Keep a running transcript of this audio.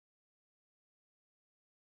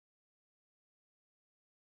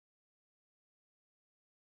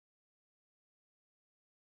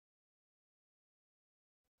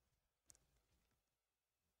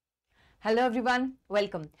Hello everyone,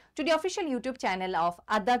 welcome to the official YouTube channel of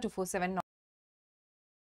Adda 247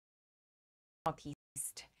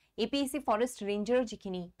 Northeast. APSC Forest Ranger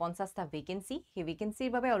jikhini 50 ta vacancy, he vacancy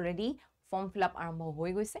babe already form fill up arambho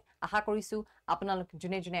hoi goise. Aha korisu apnalok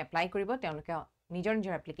june apply koribo teloke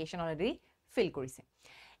nijor application already fill korise.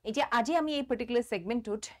 Etia aji ami ei particular segment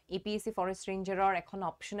tut APSC Forest Ranger or ekhon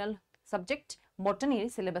optional subject botany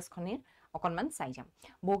syllabus khonir অকনমান চাই যাম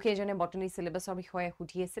বহুকে জনে botany সিলেবাসৰ বিষয়ে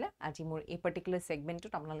হুটি আছিল আজি মোৰ এই particular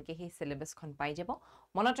সেগমেন্টত আপোনালোকে সেই সিলেবাসখন পাই যাব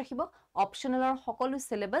মনত ৰাখিব অপচনেলৰ সকলো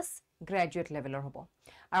সিলেবাস গ্ৰেজুৱেট লেভেলৰ হ'ব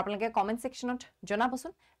আৰু আপোনালোকে কমেন্ট সেকশনত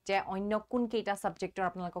জনাবচোন যে অন্য কোন কেইটা সাবজেক্টৰ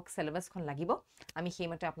আপোনালোকক সিলেবাসখন লাগিব আমি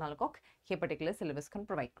সেইমতে আপোনালোকক সেই পাৰ্টিকুলাৰ সিলেবাসখন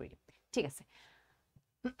প্ৰভাইড কৰি দিম ঠিক আছে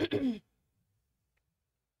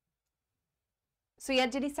So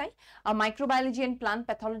yet jodi sai microbiology and plant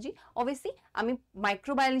pathology obviously ami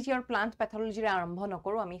microbiology or plant pathology ra arambho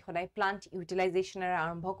nokoru ami khodai plant utilization ra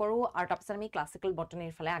arambho koru aru tapasar ami classical botany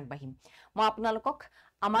er phale agbahim moi apnalokok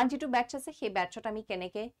amar jitu batch ase সেই batchot ami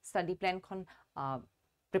keneke study plan khon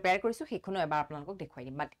prepare korisu hekhono ebar apnalokok dekhwai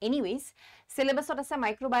dim but anyways syllabus ot ase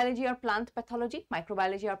microbiology or plant pathology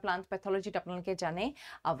or plant pathology apnaloke jane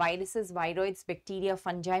viruses viroids bacteria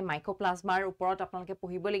fungi mycoplasma er uporot apnaloke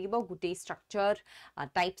pohibo lagibo gutei structure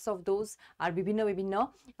types of those ar bibhinno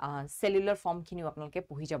cellular form khini apnaloke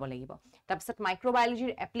pohi jabo lagibo tapsat microbiology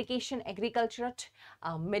application agriculture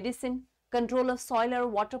medicine control of soil or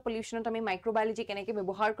water pollution tami microbiology keneke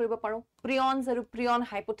ব্যবহার কৰিব পাৰো prions আৰু prion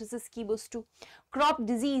hypothesis কি বস্তু crop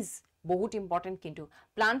disease বহুত important কিন্তু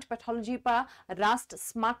plant pathology পা rust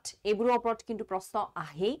smut এবোৰৰ ওপৰত কিন্তু প্ৰশ্ন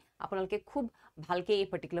আহে আপোনালোকে খুব ভালকে এই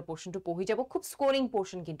পাৰ্টিকুলাৰ পোৰশনটো পঢ়ি যাব খুব স্কোৰিং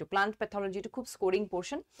পোৰশন কিন্তু plant pathology টো খুব scoring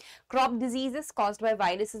portion crop diseases caused by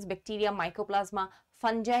viruses bacteria mycoplasma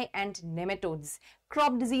fungi and nematodes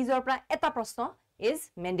crop disease or পৰা এটা প্ৰশ্ন is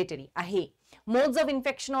mandatory ahe modes of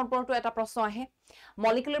infection or porto eta proshno ahe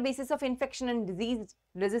molecular basis of infection and disease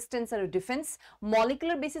resistance or defense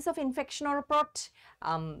molecular basis of infection or port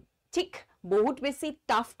ঠিক বহুত বেছি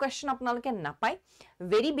tough question আপোনালোকে নাপাই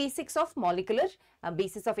very basics of molecular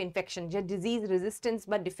basis of infection যে disease resistance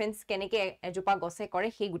বা defense কেনেকে এজোপা গছে কৰে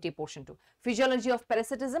সেই গুটি portion two physiology of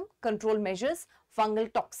parasitism control measures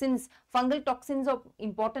fungal toxins of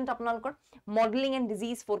important আপোনালোকৰ modeling and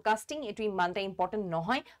disease forecasting এটো ইমানটা important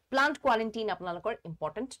নহয় plant quarantine আপোনালোকৰ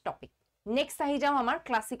important topic next ahi jam amar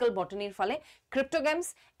classical botany er phale cryptogams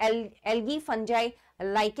algae fungi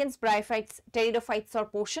lichens bryophytes pteridophytes or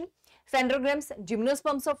portion Phanerogams,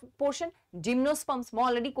 gymnosperms of portion, gymnosperms, mo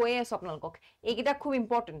already koye aso apnalokok. Ekita khub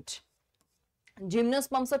important.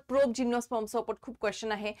 Gymnosperms or probe gymnosperms opor khub question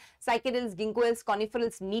ahe. Cycadales, ginkgoales,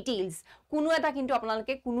 coniferals, nitales. Kuno eta kintu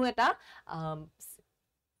apnaloke kuno eta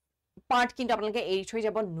part kintu apnaloke eri thoi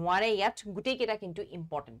jabo nware yat gutei keta kintu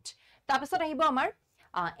important. Tapasot ahibo amar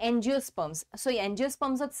angiosperms so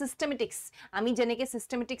angiosperms of systematics ami jeneke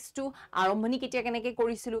systematics to arambhani ketia keneke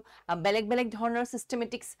korisilu beleg dhornor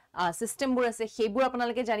systematics system bur ase hebur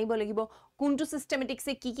apnaloke janibo lagibo kuntu systematics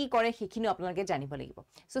e ki kore hekhini apnaloke janibo lagibo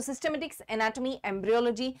so systematics anatomy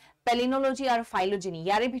embryology palynology or phylogeny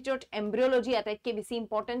yare bhitorot embryology ataike besi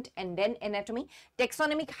important and then anatomy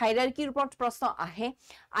taxonomic hierarchy report proshno ahe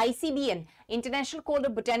ICBN international code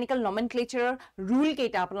of botanical nomenclature rule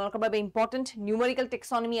keita apnalokor babe important numerical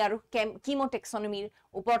taxonomy aru 𝐂𝐝𝐬𝐬𝐢𝐬𝐬𝐬𝐬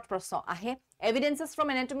uport proshno ahe evidences from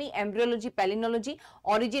anatomy embryology palynology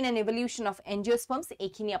origin and evolution of angiosperms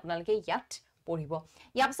ekhini apnaloke yat পঢ়িব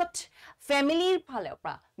ইয়াপছত ফ্যামিলিৰ ফালৰ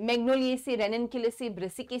পৰা ম্যাগনোলিয়াসি ৰেননকিলেসি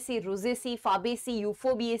ব্ৰেচিকেসি ৰোজেসি ফাবেসি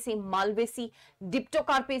ইউফোবিয়েসি মালবেসি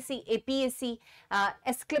ডিপ্টোকাৰ্পেসি APAC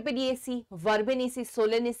এস্ক্লেপিডিয়েসি ভাৰ্বেনেসি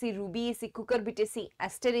সোলেনেসি ৰুবিয়েসি কুকাৰবিটেসি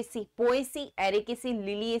এস্টেৰেসি Poaceae এৰেকেসি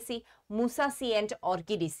লিলিয়েসি মুসাসি and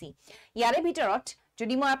অৰ্কিডেসি ইয়াৰে ভিতৰত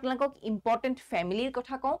যদি মই আপোনালোকক important ফ্যামিলিৰ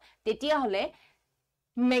কথা কওঁ তেতিয়া হলে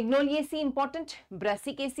ম্যাগনোলিয়াসি ইম্পৰ্টেন্ট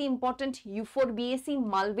ব্ৰেচিকেসি ইম্পৰ্টেন্ট ইউফোবিয়েসি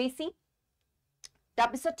মালবেসি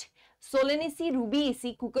তাপিছত সোলেনেসি রুবিয়েসি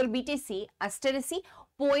কুকারবিটেসি এস্টেরেসি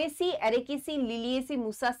পোয়েসি এরেকেসি লিলিয়েসি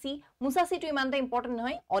মুসাসি তো ইমানটা ইম্পর্টেন্ট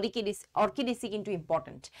নহয় অর্কিডেসি কিন্তু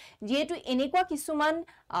ইম্পর্টেন্ট যেহেতু এনেকুৱা কিছুমান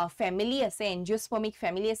ফ্যামিলি আছে এনজিওস্পাৰ্মিক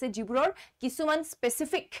ফ্যামিলি আছে যিবোৰৰ কিছুমান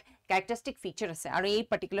specific characteristic feature ase aru ei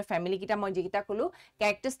particular family kita moi jekita kolu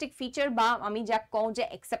characteristic feature ba ami jak kau je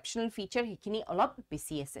exceptional feature hekini olop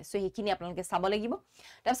besi ase so hekini apnaloke sabo lagibo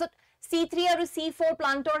tarpasot C3 aru C4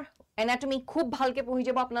 plantor anatomy khub bhalke pohi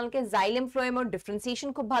jabo apnaloke xylem phloem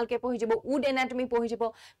differentiation khub bhalke pohi jabo wood anatomy pohi jabo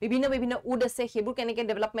bibhinno wood ase hebur keneke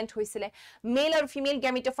development hoise আহিছিলে মেল আৰু female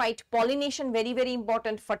gametophyte pollination very very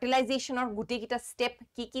important ফাৰ্টিলাইজেশনৰ গুটি কিটা step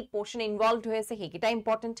কি পোৰ্শন involved হৈ আছে হেকিটা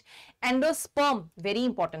important এন্ডোস্পাৰ্ম very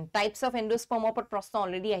important types of এন্ডোস্পাৰ্ম ওপৰত প্ৰশ্ন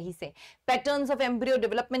already আহিছে প্যাটাৰ্নস of এমব্ৰিও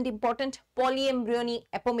development important পলিএমব্ৰিয়নি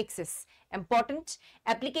এপোমিক্সিস important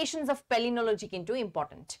applications of পেলিনোলজি কিন্তু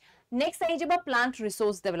ইম্পৰ্টেন্ট নেক্সট আহি যাব প্লান্ট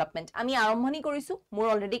ৰিসোৰ্স ডেভেলপমেন্ট আমি আৰম্ভণি কৰিছো মোৰ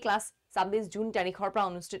অলৰেডি ক্লাস 26 জুন তাৰিখৰ পৰা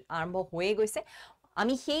অনুষ্ঠিত আৰম্ভ হৈয়ে গৈছে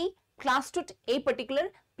আমি সেই ক্লাসটোত এই পাৰ্টিকুলাৰ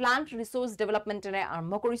plant resource development এৰ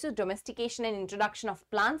আৰম্ভ কৰিছো domestication and introduction of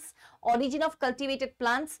plants origin of cultivated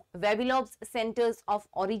plants Vavilob's centers of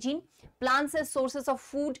origin plants as sources of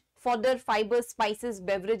food fodder fibers spices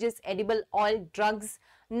beverages edible oil drugs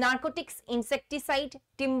narcotics insecticide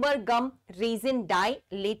timber gum resin dye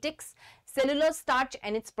latex cellulose starch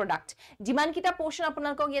and its product jiman kita portion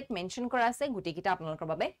আপোনালোকক ইয়াত mention কৰা আছে গুটি কিটা আপোনালোকৰ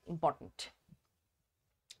বাবে important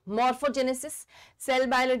Morphogenesis, cell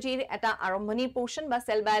biology eta arambhani portion ba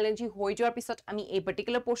cell biology hoi joar pisot ami ei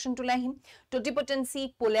particular portion to lahim totipotency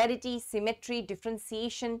polarity symmetry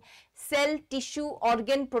differentiation cell tissue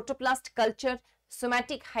organ protoplast culture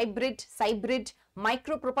somatic hybrid cybrid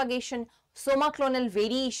micropropagation somaclonal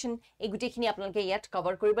variation eguti khini apnaloke yat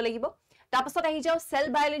cover koribo lagibo tapasot ahi jao cell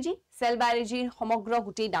biology homogro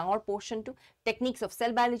guti dangor portion to techniques of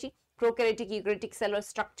cell biology prokaryotic eukaryotic cellular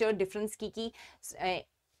structure difference ki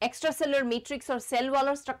extracellular matrix or cell wall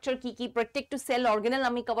or structure ki protect to cell organelle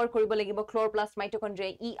ami cover koribo lagibo chloroplast mitochondria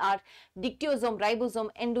ER dictyosome ribosome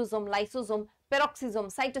endosome lysosome peroxisome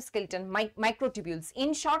cytoskeleton microtubules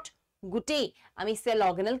in short গুটেই আমি cell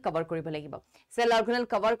organelle cover কৰিব লাগিব cell organelle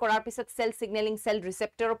cover কৰাৰ পিছত cell signalling cell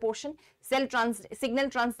ৰিসেপ্টৰৰ পোৰ্শন cell signal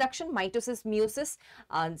ট্ৰান্সডাকশন mitosis meiosis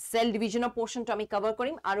cell ডিভিজনৰ পোৰ্শনটো আমি cover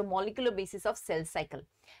কৰিম আৰু molecular basis of cell cycle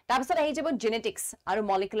তাৰপিছত আহি যাব জেনেটিক্স আৰু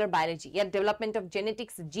মলিকুলাৰ বায়োলজি ইয়াত development of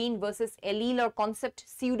genetics gene ভাৰ্সেস allele or concept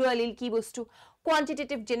pseudo allele কি বস্তু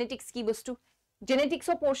কোয়ান্টিটেটিভ জেনেটিক্স কি বস্তু Genetics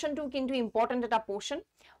of portion to kintu important at a portion.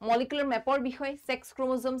 Molecular map or bihoy, sex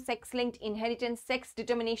chromosome, sex linked inheritance, sex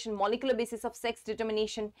determination, molecular basis of sex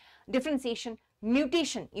determination, differentiation,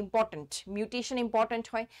 mutation important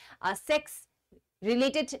hoy. Sex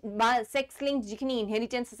related by sex linked jikini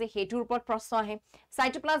inheritance ase hetur upor proshno ahe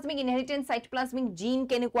cytoplasmic inheritance cytoplasmic gene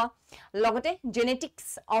kenekwa logote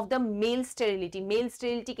genetics of the male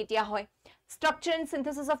sterility ketia hoy structure and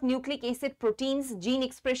synthesis of nucleic acid proteins gene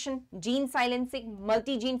expression gene silencing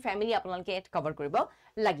multi gene family apnaloke et cover koribo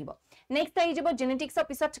lagibo next ahi jabo genetics of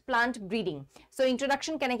pisot plant breeding so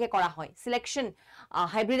introduction keneke kora hoy selection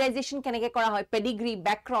hybridization keneke kora hoy pedigree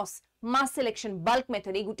backcross mass selection bulk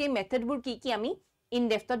method ei guti method bur ki ami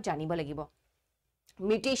in depth janibo lagibo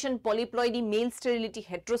mutation polyploidy male sterility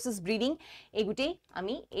heterosis breeding ei guti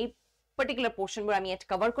ami ei particular portion bur ami et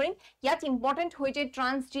cover korim yat important hoy je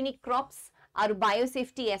transgenic crops আৰু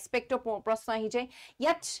biosafety aspect প্ৰশ্ন আহি যায়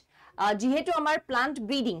ইয়াত যেহেতু আমাৰ plant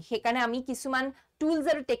breeding হেকানে আমি কিছুমান tools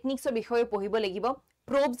আৰু টেকনিক্সৰ বিষয়ে পঢ়িব লাগিব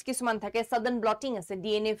probes কিছুমান থাকে সাডেন ব্লটিং আছে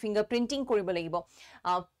ডিএনএ ফিঙ্গারপ্রিন্টিং কৰিব লাগিব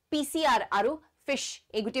পিসিআৰ আৰু fish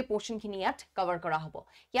এগুটি পোৰ্শন খিনি ইয়াত কভাৰ কৰা হবো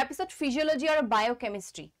ইয়াৰ পিছত ফিজিওলজি আৰু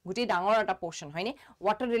বায়োকেমিস্ট্ৰি গুটি ডাঙৰ এটা পোৰ্শন হয়নে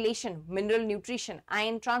ওয়াটাৰ ৰিলেশন মিনাৰেল নিউট্ৰিশন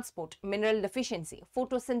আয়ন ট্ৰান্সপোৰ্ট মিনাৰেল ডেফিসিয়েন্সি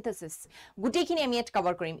ফটোসিনথেসিস গুটি খিনি আমি ইয়াত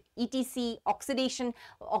কভাৰ কৰিম etc oxidation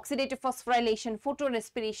oxidative phosphorylation photo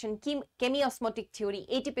respiration কেমিঅসমটিক theory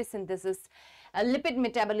ATP synthesis lipid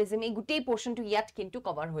metabolism এই গুটি পোর্শনটো ইয়াত কিন্তু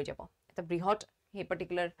কভার হৈ যাব এটা বৃহৎ হে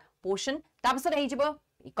পার্টিকুলার পোর্শন তাৰপিছত আহি যাব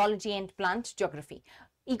ecology and plant geography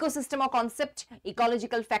ecosystem or concept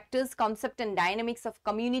ecological factors concept and dynamics of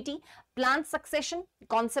community plant succession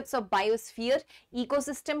concepts of biosphere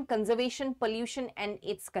ecosystem conservation pollution and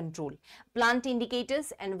its control plant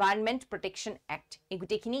indicators environment protection act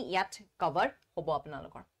egutekhini yat cover hobo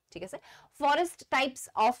apnalokor thik ase forest types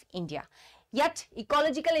of india yat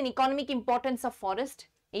ecological and economic importance of forest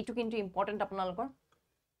eitu kintu important apnalokor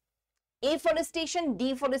afforestation,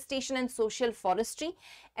 deforestation and social forestry,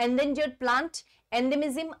 endangered plant,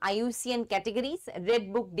 endemism, IUCN categories,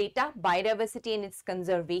 red book data, biodiversity and its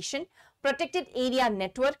conservation, protected area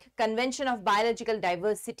network, convention of biological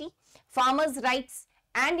diversity, farmers' rights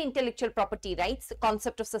and intellectual property rights,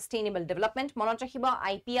 concept of sustainable development, monotrakhiba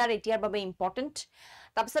IPR etiar babe important,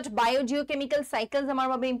 tapsot biogeochemical cycles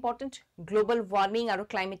amar babe important, global warming aru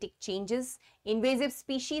climatic changes, invasive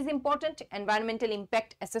species important, environmental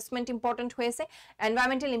impact assessment important hoise,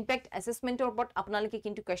 environmental impact assessment or upor apnaloke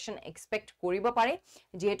kintu question expect koribo pare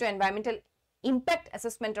jehetu environmental impact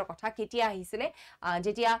assessment or kotha ketia ahisile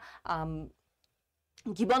jetia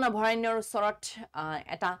gibon abharanyor sorot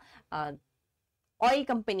eta oil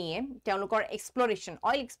কোম্পানীয়ে তেওঁলোকৰ exploration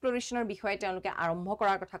oil এক্সপ্লোৰেশ্যনৰ বিষয়ে তেওঁলোকে আৰম্ভ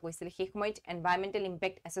কৰাৰ কথা কৈছিল সেই সময়ত এনভাইৰনমেন্টেল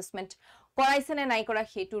ইম্পেক্ট এছেছমেন্ট কৰাইছে নে নাই কৰা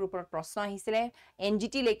সেইটোৰ ওপৰত প্ৰশ্ন আহিছিলে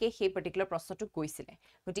এনজিটি লেকে সেই পাৰ্টিকুলাৰ প্ৰশ্নটো কৈছিলে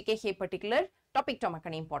গতিকে সেই পাৰ্টিকুলাৰ টপিকটো আমাৰ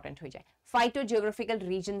কাৰণে ইম্পৰ্টেন্ট হৈ যায় ফাইটোজিঅগ্ৰাফিকেল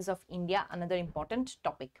reasons of India another important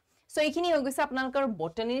topic so এইখিনি হৈ গৈছে আপোনালোকৰ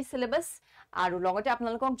বটানীৰ সিলেবাস আৰু লগতে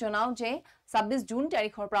আপোনালোকক জনাও যে 26 জুন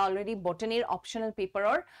তাৰিখৰ পৰা অলৰেডি বটানীৰ অপচনেল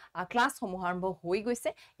পেপাৰৰ ক্লাছসমূহ আৰম্ভ হৈ গৈছে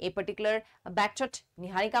এই পাৰ্টিকুলাৰ বেটচত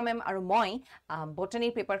নিহাৰিকা মেম আৰু মই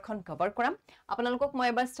বটানীৰ পেপাৰখন কভাৰ কৰাম আপোনালোকক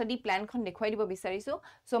মই এবাৰ ষ্টাডি প্ল্যানখন দেখুৱাই দিব বিচাৰিছো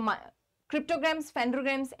so cryptograms,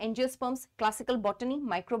 phenograms, angiosperms, classical botany,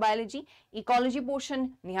 microbiology, ecology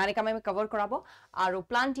portion, niharika mein cover korabo, aru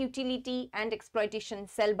plant utility and exploitation,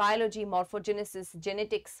 cell biology, morphogenesis,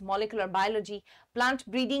 genetics, molecular biology, plant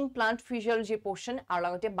breeding, plant physiology portion, aru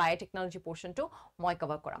lagote biotechnology portion to moi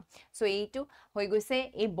cover koram. So eitu hoi goise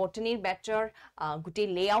ei botany batcher guti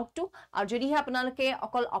layout to aru jodi he apnaloke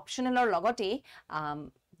okol optional or logote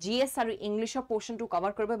GS আৰু ইংলিশৰ পোৰ্শনটো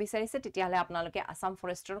cover কৰিব বিচাৰিছে তেতিয়াহলে আপোনালোকে আসাম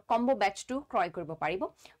ফৰেষ্টৰ combo বেচটো ক্ৰয় কৰিব পাৰিব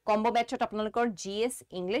combo বেচত আপোনালোকৰ GS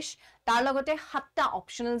ইংলিশ তাৰ লগতে 7টা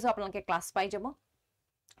অপচনেলস আপোনালোকে ক্লাছ পাই যাব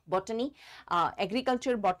বটানী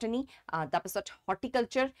এগ্ৰিকালচাৰ বটানী তাৰপিছত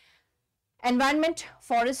হৰ্টিকালচাৰ এনভাইৰনমেন্ট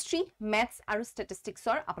ফৰেষ্ট্ৰি ম্যাথছ আৰু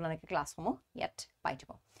ষ্টেটিষ্টিক্সৰ আপোনালোকে ক্লাছসমূহ ইয়াত পাই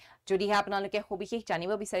যাব যদি হে আপোনালোকে সবিশেষ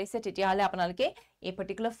জানিব বিচাৰিছে তেতিয়াহলে আপোনালোকে এই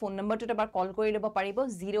পাৰ্টিকুলাৰ ফোন নম্বৰটোত এবাৰ কল কৰি লব পাৰিব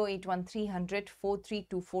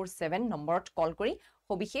 081300432447 নম্বৰত কল কৰি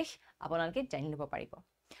সবিশেষ আপোনালোকে জানি লব পাৰিব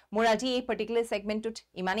মোৰ আজি এই পাৰ্টিকুলাৰ সেগমেন্টত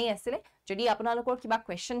ইমানেই আছিল যদি আপোনালোকৰ কিবা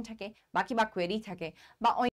কোৱেশ্চন থাকে বা কিবা কোৱেৰি থাকে বা